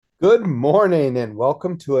Good morning and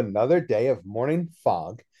welcome to another day of morning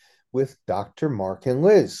fog with Dr. Mark and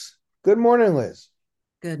Liz. Good morning, Liz.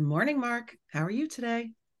 Good morning, Mark. How are you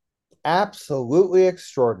today? Absolutely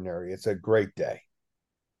extraordinary. It's a great day.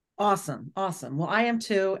 Awesome. Awesome. Well, I am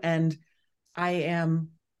too. And I am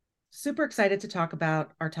super excited to talk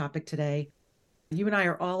about our topic today. You and I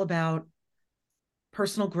are all about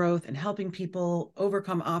personal growth and helping people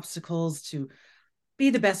overcome obstacles to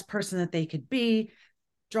be the best person that they could be,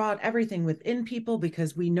 draw out everything within people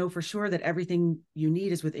because we know for sure that everything you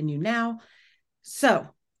need is within you now. So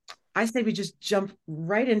I say we just jump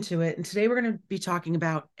right into it. And today we're going to be talking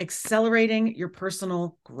about accelerating your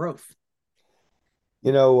personal growth.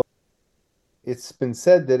 You know, it's been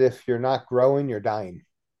said that if you're not growing, you're dying.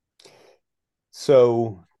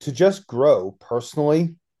 So to just grow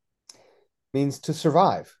personally means to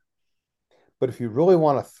survive. But if you really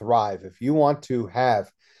want to thrive, if you want to have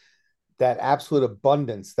that absolute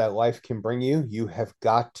abundance that life can bring you, you have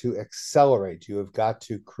got to accelerate. You have got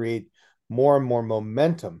to create more and more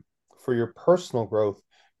momentum for your personal growth,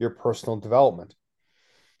 your personal development.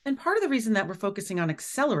 And part of the reason that we're focusing on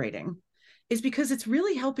accelerating is because it's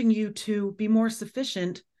really helping you to be more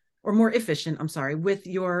sufficient or more efficient, I'm sorry, with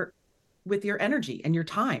your energy and your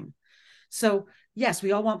time. So, yes,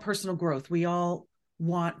 we all want personal growth. We all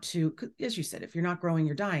want to, as you said, if you're not growing,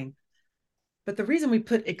 you're dying. But the reason we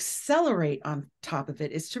put accelerate on top of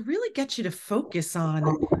it is to really get you to focus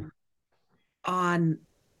on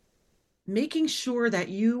making sure that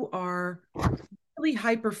you are really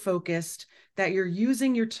hyper focused, that you're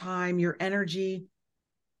using your time, your energy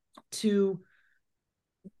to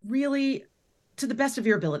really to the best of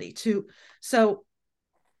your ability to so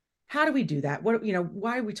how do we do that?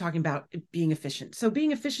 Why are we talking about being efficient? So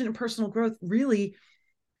being efficient in personal growth really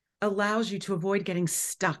allows you to avoid getting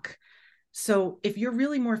stuck. So if you're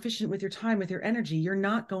really more efficient with your time, with your energy, you're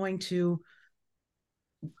not going to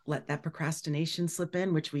let that procrastination slip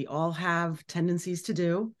in, which we all have tendencies to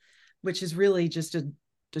do, which is really just a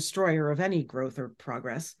destroyer of any growth or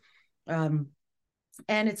progress. um,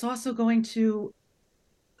 and it's also going to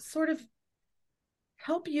sort of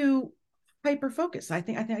help you hyper focus. I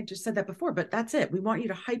think I just said that before, but that's it. We want you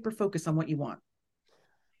to hyper focus on what you want.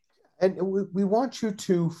 And we want you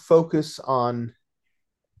to focus on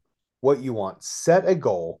what you want. Set a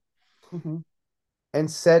goal Mm-hmm. and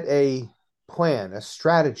set a plan, a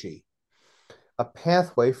strategy, a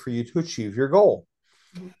pathway for you to achieve your goal.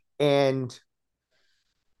 Mm-hmm. And,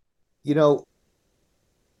 you know,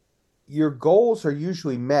 your goals are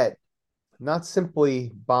usually met not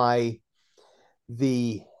simply by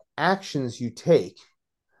the actions you take,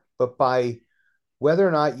 but by whether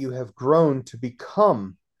or not you have grown to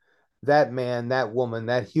become that man, that woman,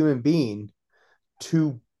 that human being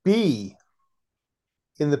to be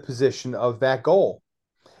in the position of that goal.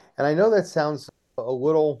 And I know that sounds a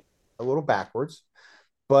little backwards,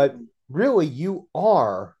 but really you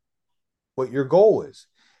are what your goal is.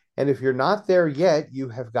 And if you're not there yet, you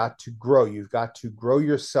have got to grow. You've got to grow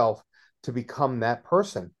yourself to become that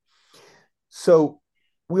person. So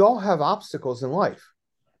we all have obstacles in life.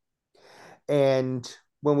 And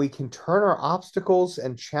when we can turn our obstacles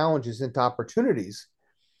and challenges into opportunities,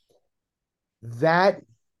 that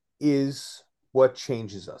is what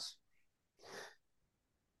changes us.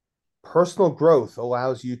 Personal growth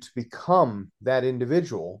allows you to become that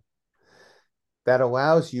individual that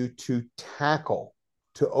allows you to tackle,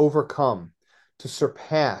 to overcome, to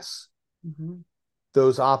surpass Mm-hmm.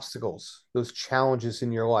 those obstacles, those challenges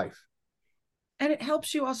in your life. And it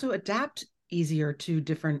helps you also adapt easier to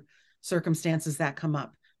different circumstances that come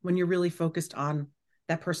up when you're really focused on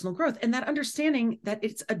that personal growth and that understanding that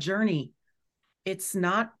it's a journey. It's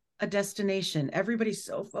not a destination. Everybody's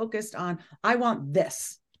so focused on, I want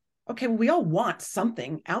this. Okay, well, we all want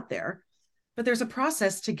something out there, but there's a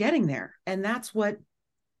process to getting there. And that's what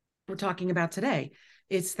we're talking about today.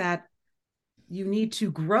 It's that you need to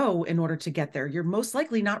grow in order to get there. You're most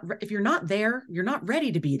likely not, if you're not there, you're not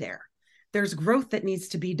ready to be there. There's growth that needs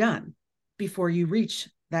to be done before you reach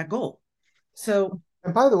that goal. So,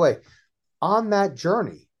 And by the way, on that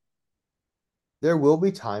journey, there will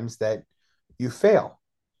be times that you fail.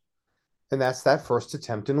 And that's that first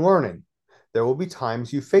attempt in learning. There will be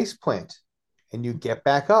times you face plant and you get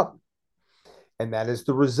back up. And that is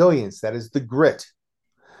the resilience, that is the grit.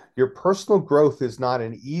 Your personal growth is not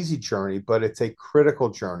an easy journey, but it's a critical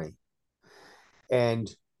journey.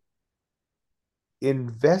 And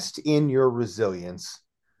invest in your resilience,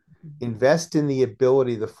 invest in the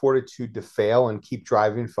ability, the fortitude to fail and keep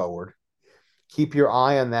driving forward. Keep your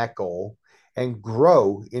eye on that goal and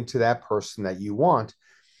grow into that person that you want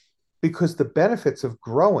because the benefits of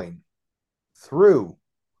growing through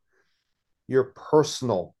your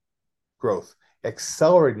personal growth,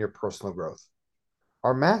 accelerating your personal growth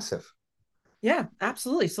are massive. Yeah,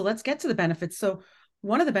 absolutely. So let's get to the benefits. So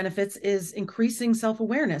one of the benefits is increasing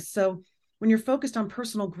self-awareness. So when you're focused on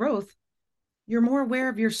personal growth, you're more aware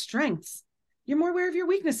of your strengths. You're more aware of your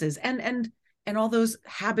weaknesses and all those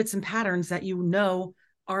habits and patterns that you know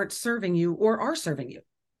aren't serving you or are serving you.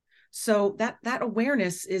 So that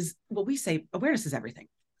awareness is what we say, awareness is everything.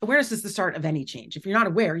 Awareness is the start of any change. If you're not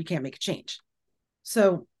aware, you can't make a change.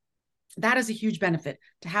 So that is a huge benefit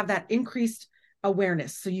to have that increased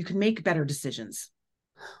awareness so you can make better decisions.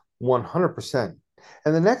 100%.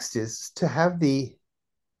 And the next is to have the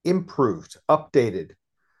improved, updated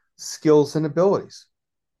skills and abilities.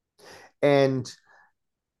 And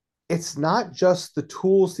it's not just the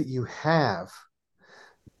tools that you have.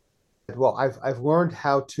 Well, I've learned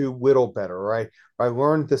how to whittle better, right? Or I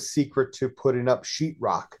learned the secret to putting up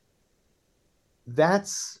sheetrock.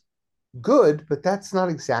 That's good, but that's not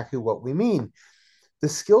exactly what we mean. The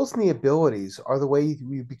skills and the abilities are the way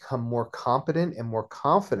you become more competent and more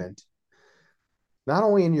confident, not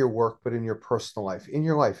only in your work, but in your personal life, in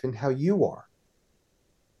your life, in how you are.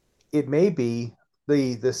 It may be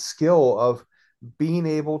the skill of being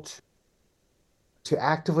able to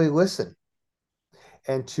actively listen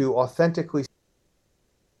and to authentically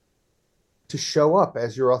to show up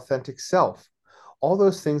as your authentic self. All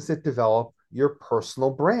those things that develop your personal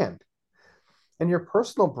brand. And your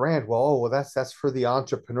personal brand, well, oh, well, that's for the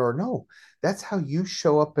entrepreneur. No, that's how you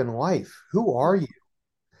show up in life. Who are you?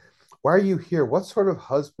 Why are you here? What sort of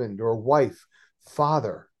husband or wife,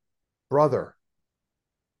 father, brother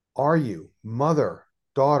are you? Mother,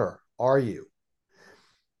 daughter, are you?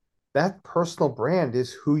 That personal brand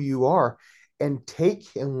is who you are. And take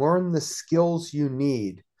and learn the skills you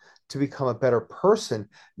need to become a better person,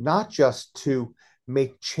 not just to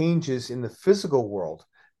make changes in the physical world,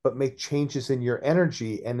 but make changes in your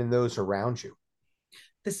energy and in those around you.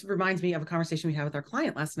 This reminds me of a conversation we had with our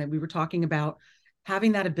client last night. We were talking about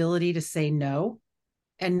having that ability to say no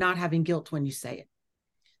and not having guilt when you say it.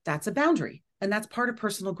 That's a boundary. And that's part of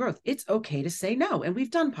personal growth. It's okay to say no. And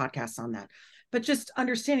we've done podcasts on that. But just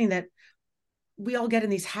understanding that we all get in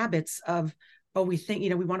these habits of, oh, we think,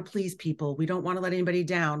 we want to please people. We don't want to let anybody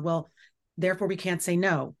down. Well, therefore, we can't say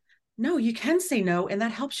no. No, you can say no. And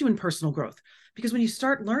that helps you in personal growth. Because when you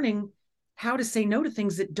start learning how to say no to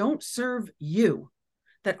things that don't serve you,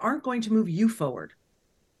 that aren't going to move you forward,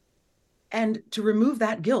 and to remove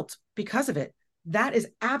that guilt because of it, that is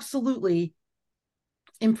absolutely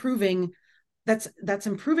improving. That's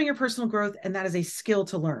improving your personal growth, and that is a skill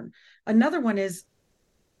to learn. Another one is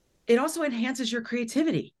it also enhances your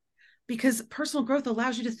creativity because personal growth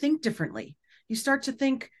allows you to think differently. You start to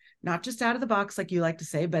think not just out of the box, like you like to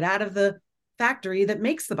say, but out of the factory that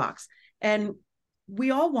makes the box. And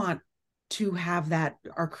we all want to have that,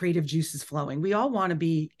 our creative juices flowing. We all want to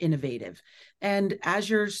be innovative. And as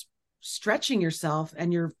you're stretching yourself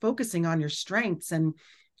and you're focusing on your strengths and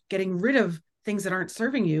getting rid of things that aren't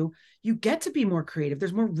serving you, you get to be more creative.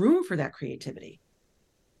 There's more room for that creativity.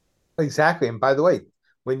 Exactly. And by the way,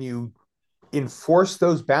 when you enforce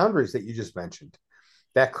those boundaries that you just mentioned,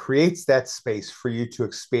 that creates that space for you to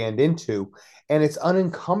expand into. And it's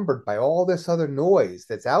unencumbered by all this other noise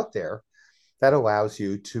that's out there that allows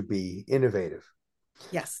you to be innovative.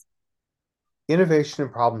 Yes. Innovation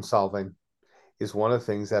and problem solving is one of the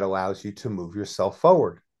things that allows you to move yourself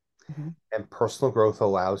forward. Mm-hmm. And personal growth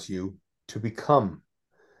allows you to become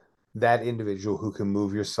that individual who can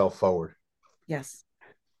move yourself forward. Yes.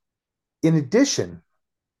 In addition,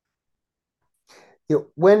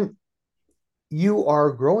 when you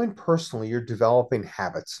are growing personally, you're developing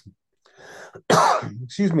habits.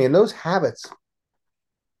 Excuse me. And those habits,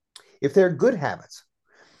 if they're good habits,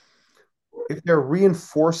 if they're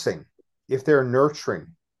reinforcing, if they're nurturing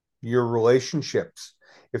your relationships,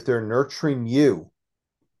 if they're nurturing you,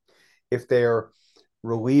 if they're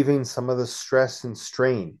relieving some of the stress and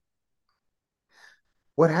strain,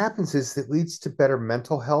 what happens is it leads to better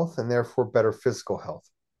mental health and therefore better physical health.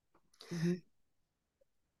 Mm-hmm.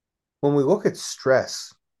 When we look at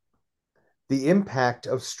stress, the impact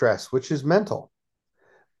of stress, which is mental,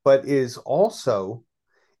 but is also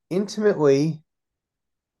intimately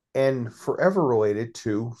and forever related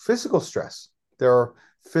to physical stress. There are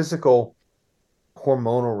physical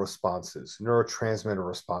hormonal responses, neurotransmitter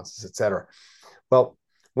responses, etc. Well,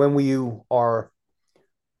 when you are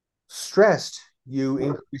stressed, you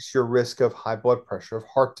increase your risk of high blood pressure, of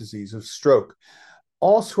heart disease, of stroke,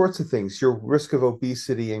 all sorts of things. Your risk of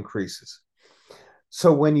obesity increases.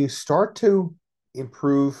 So when you start to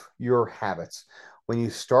improve your habits, when you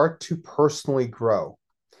start to personally grow,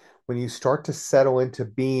 when you start to settle into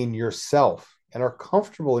being yourself and are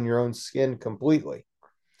comfortable in your own skin completely,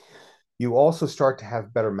 you also start to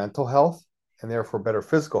have better mental health and therefore better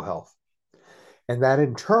physical health. And that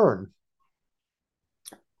in turn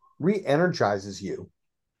re energizes you,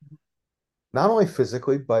 not only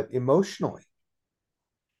physically, but emotionally,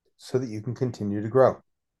 so that you can continue to grow.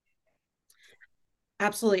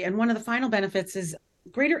 Absolutely. And one of the final benefits is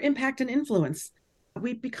greater impact and influence.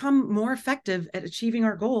 We become more effective at achieving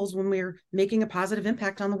our goals when we're making a positive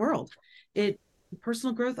impact on the world. It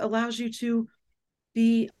Personal growth allows you to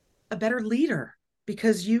be a better leader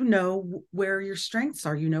because you know where your strengths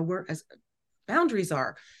are, you know where as boundaries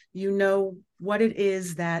are, you know what it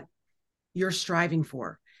is that you're striving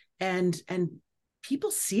for. And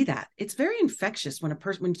people see that. It's very infectious when a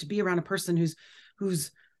person when to be around a person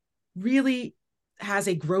who's really has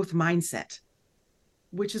a growth mindset,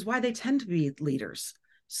 which is why they tend to be leaders.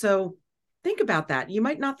 So think about that. You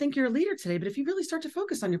might not think you're a leader today, but if you really start to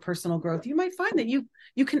focus on your personal growth, you might find that you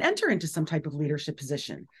can enter into some type of leadership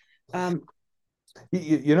position. Um,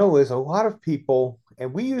 Liz, a lot of people,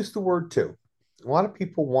 and we use the word too, a lot of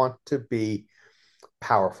people want to be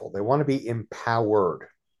powerful. They want to be empowered,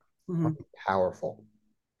 mhm, powerful.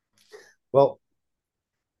 Well,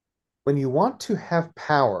 when you want to have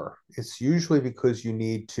power, it's usually because you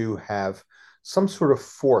need to have some sort of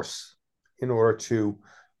force in order to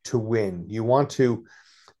win. You want to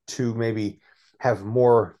maybe have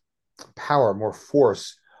more power, more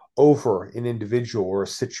force over an individual or a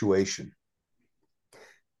situation.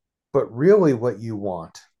 But really, what you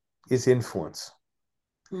want is influence.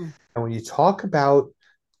 mm, And when you talk about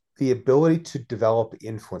the ability to develop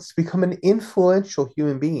influence, to become an influential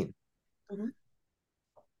human being, mhm,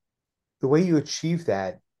 the way you achieve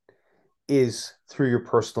that is through your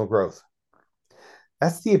personal growth.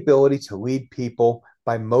 That's the ability to lead people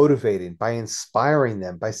by motivating, by inspiring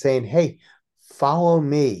them, by saying, hey, follow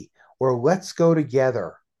me, or let's go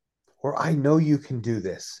together, or I know you can do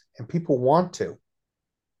this. And people want to.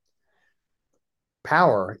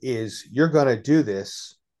 Power is you're going to do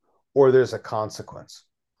this, or there's a consequence.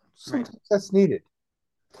 right. Sometimes that's needed,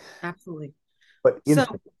 Absolutely. but So,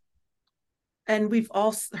 influence. and we've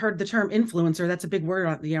all heard the term influencer. That's a big word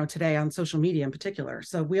on, today on social media in particular.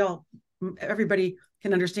 So everybody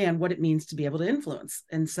can understand what it means to be able to influence.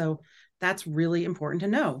 And so that's really important to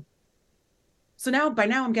know. So by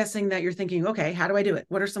now I'm guessing that you're thinking, okay, how do I do it?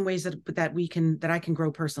 What are some ways that I can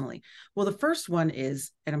grow personally? Well, the first one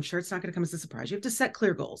is, and I'm sure it's not going to come as a surprise, you have to set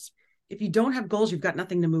clear goals. If you don't have goals, you've got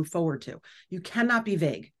nothing to move forward to. You cannot be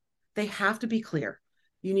vague. They have to be clear.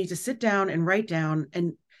 You need to sit down and write down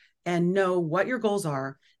and know what your goals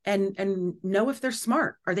are and know if they're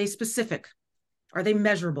smart. Are they specific? Are they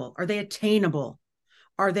measurable? Are they attainable?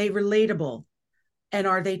 Are they relatable? And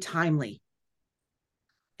are they timely?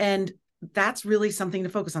 And that's really something to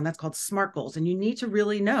focus on. That's called SMART goals. And you need to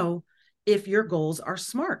really know if your goals are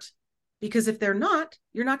smart, because if they're not,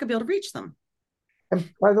 you're not going to be able to reach them. And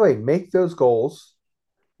by the way, make those goals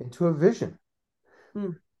into a vision.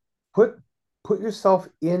 Mm, Put put yourself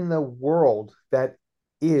in the world that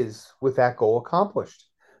is with that goal accomplished.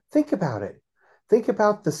 Think about it. Think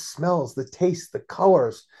about the smells, the tastes, the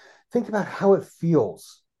colors. Think about how it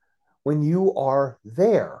feels when you are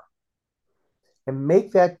there, and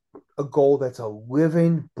make that a goal that's a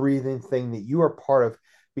living, breathing thing that you are part of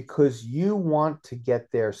because you want to get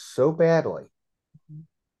there so badly.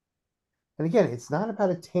 And again, it's not about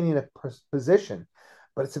attaining a position,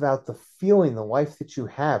 but it's about the feeling, the life that you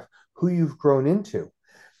have, who you've grown into.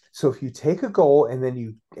 So if you take a goal and then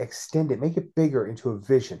you extend it, make it bigger into a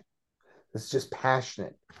vision that's just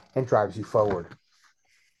passionate and drives you forward.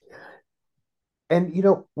 And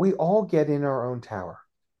we all get in our own tower.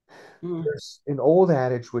 mm, There's an old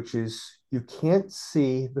adage which is you can't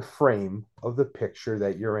see the frame of the picture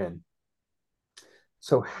that you're in.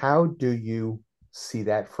 So how do you see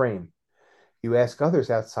that frame? You ask others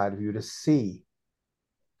outside of you to see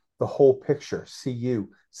the whole picture, see you,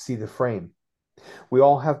 see the frame. We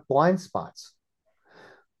all have blind spots.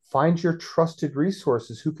 Find your trusted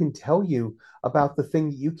resources who can tell you about the thing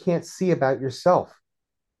that you can't see about yourself.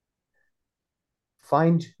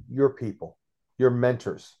 Find your people, your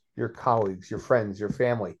mentors, your colleagues, your friends, your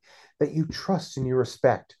family that you trust and you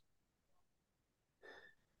respect.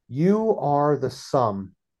 You are the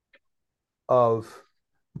sum of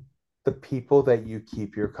the people that you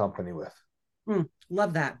keep your company with.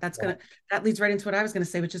 love that. That leads right into what I was gonna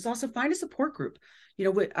say, which is also find a support group.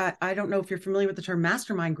 I don't know if you're familiar with the term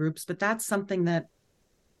mastermind groups, but that's something that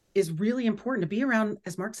is really important to be around,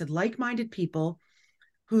 as Mark said, like-minded people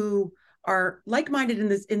who are like-minded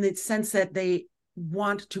in the sense that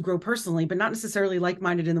want to grow personally, but not necessarily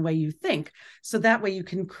like-minded in the way you think. So that way you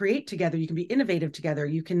can create together, you can be innovative together,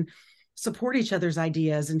 you can support each other's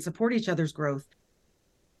ideas and support each other's growth.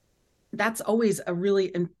 That's always a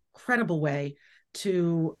really incredible way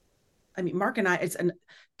to, I mean, Mark and I, it's an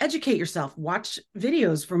educate yourself, watch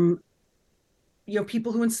videos from,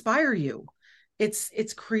 people who inspire you.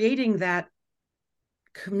 It's creating that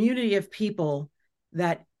community of people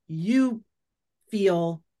that you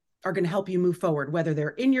feel are going to help you move forward, whether they're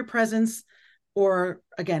in your presence or,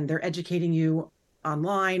 again, they're educating you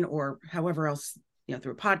online or however else,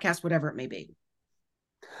 through a podcast, whatever it may be.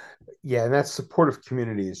 Yeah, and that supportive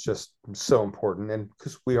community is just so important. And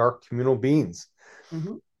because we are communal beings,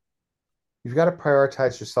 Mm-hmm. you've got to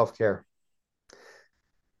prioritize your self-care.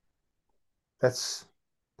 That's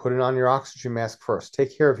putting on your oxygen mask first.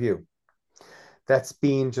 Take care of you. That's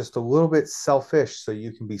being just a little bit selfish so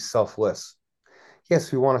you can be selfless.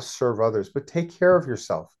 Yes, we want to serve others, but take care of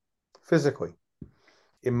yourself physically,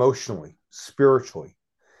 emotionally, spiritually,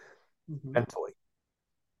 Mm-hmm. mentally.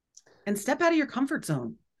 And step out of your comfort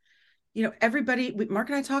zone. Everybody, Mark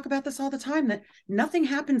and I talk about this all the time, that nothing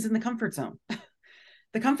happens in the comfort zone.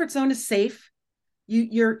 The comfort zone is safe.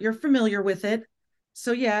 You're familiar with it.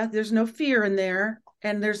 So yeah, there's no fear in there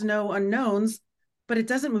and there's no unknowns, but it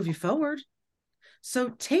doesn't move you forward. So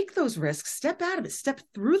take those risks, step out of it, step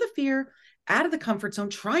through the fear, out of the comfort zone,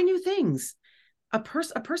 try new things. A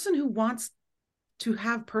person who wants to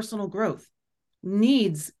have personal growth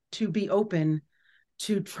needs to be open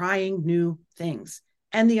to trying new things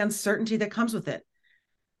and the uncertainty that comes with it.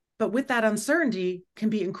 But with that uncertainty can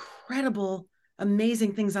be incredible,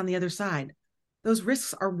 amazing things on the other side. Those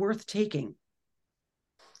risks are worth taking.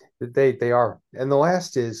 They are. And the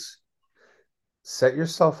last is set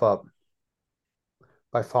yourself up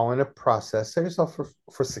by following a process. Set yourself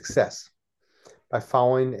for success by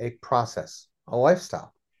following a process, a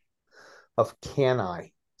lifestyle of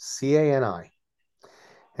CANI.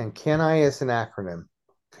 And CANI is an acronym,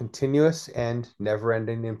 continuous and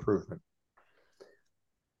never-ending improvement.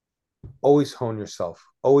 Always hone yourself.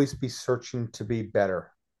 Always be searching to be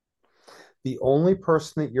better. The only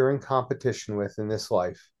person that you're in competition with in this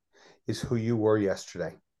life is who you were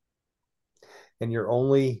yesterday. And your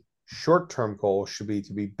only short-term goal should be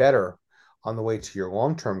to be better on the way to your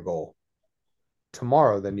long-term goal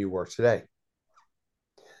tomorrow than you were today.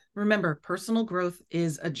 Remember, personal growth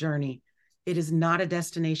is a journey. It is not a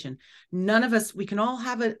destination. None of us, we can all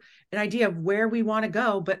have an idea of where we want to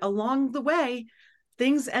go, but along the way,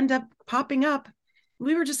 things end up popping up.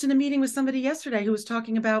 We were just in a meeting with somebody yesterday who was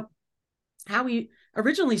talking about how he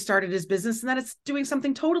originally started his business and that it's doing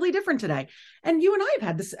something totally different today. And you and I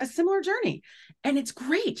have had a similar journey. And it's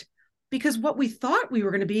great because what we thought we were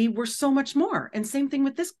going to be, we're so much more. And same thing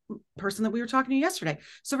with this person that we were talking to yesterday.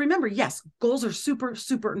 So remember, yes, goals are super,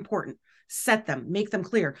 super important. Set them, make them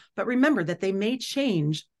clear. But remember that they may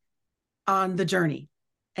change on the journey.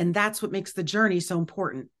 And that's what makes the journey so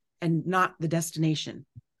important and not the destination.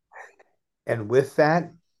 And with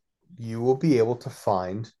that, you will be able to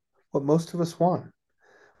find what most of us want,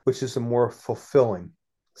 which is a more fulfilling,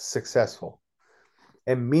 successful,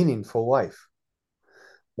 and meaningful life.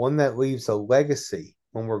 One that leaves a legacy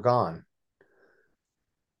when we're gone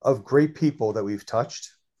of great people that we've touched,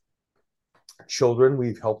 children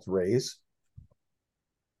we've helped raise,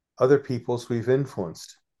 other peoples we've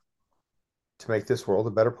influenced to make this world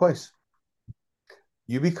a better place.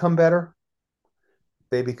 You become better,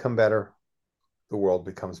 they become better, the world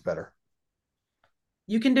becomes better.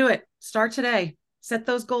 You can do it. Start today. Set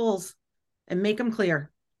those goals and make them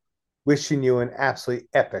clear. Wishing you an absolutely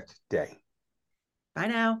epic day. Bye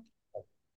now.